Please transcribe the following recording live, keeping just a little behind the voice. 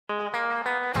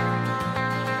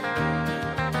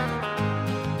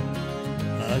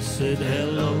said,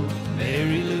 hello,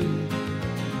 Mary Lou.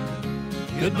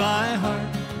 Goodbye,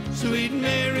 heart, sweet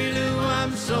Mary Lou,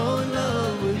 I'm so in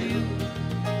love with you.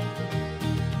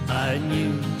 I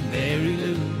knew, Mary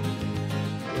Lou,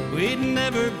 we'd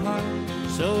never part.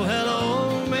 So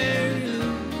hello, Mary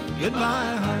Lou,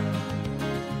 goodbye, heart.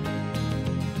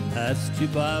 Passed you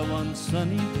by one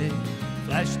sunny day,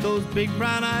 flashed those big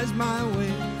brown eyes my way,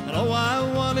 and oh, I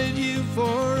wanted you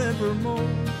forevermore.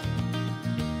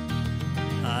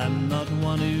 I'm not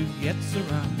one who gets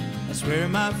around, I swear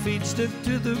my feet stuck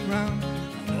to the ground.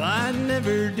 Oh, I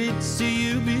never did see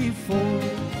you before.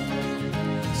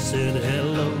 Said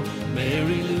hello,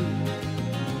 Mary Lou,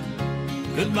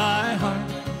 goodbye,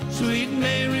 heart, sweet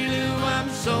Mary Lou, I'm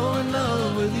so in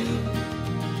love with you.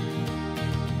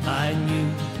 I knew,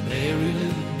 Mary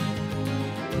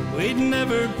Lou, we'd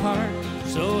never part.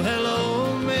 So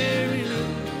hello, Mary Lou,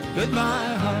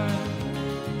 goodbye, heart.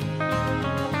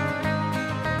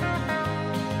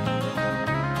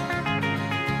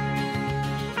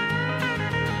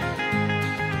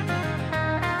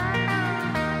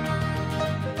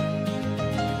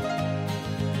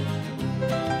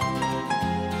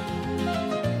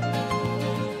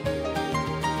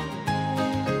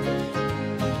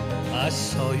 I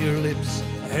saw your lips,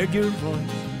 I heard your voice.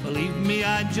 Believe me,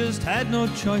 I just had no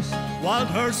choice. Wild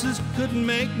horses couldn't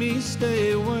make me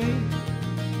stay away.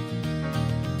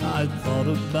 I thought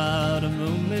about a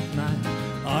moonlit night,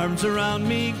 arms around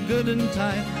me good and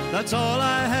tight. That's all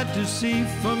I had to see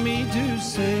for me to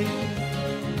say.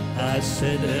 I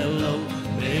said hello,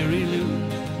 Mary Lou,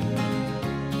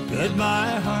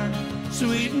 goodbye, heart,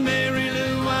 sweet Mary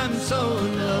Lou, I'm so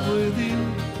in love with you.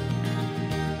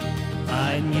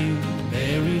 I knew,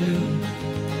 Mary Lou,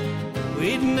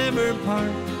 we'd never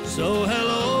part. So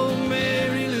hello,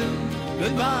 Mary Lou,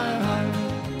 goodbye, heart.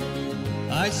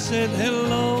 I said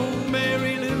hello,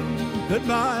 Mary Lou,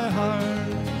 goodbye, heart.